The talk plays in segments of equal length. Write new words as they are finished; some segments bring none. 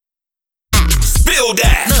Spill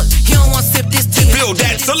that. Look, you don't want to sip this tea. Spill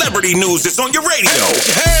that celebrity news that's on your radio.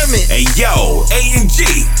 Herman. Hey, yo, A&G.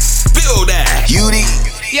 Spill that. Beauty.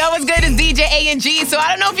 Yo, what's good? It's DJ A&G. So I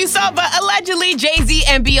don't know if you saw, but allegedly Jay-Z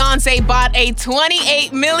and Beyonce bought a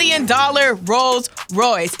 $28 million Rolls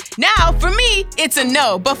Royce. Now, for me, it's a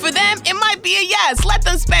no, but for them, it might be a yes. Let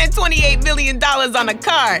them spend $28 million on a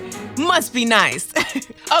car. Must be nice.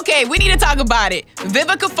 Okay, we need to talk about it.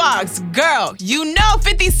 Vivica Fox, girl, you know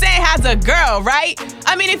 50 Cent has a girl, right?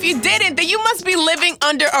 I mean, if you didn't, then you must be living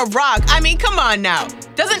under a rock. I mean, come on now.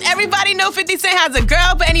 Doesn't everybody know 50 Cent has a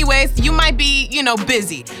girl? But anyways, you might be,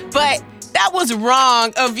 busy. But that was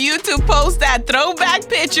wrong of you to post that throwback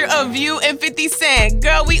picture of you and 50 Cent.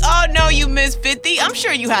 Girl, we all know you miss 50. I'm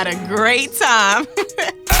sure you had a great time.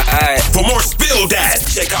 For more Spill That,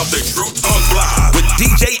 check out the True Talk Blog with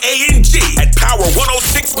DJ A&G at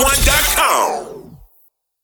power1061.com.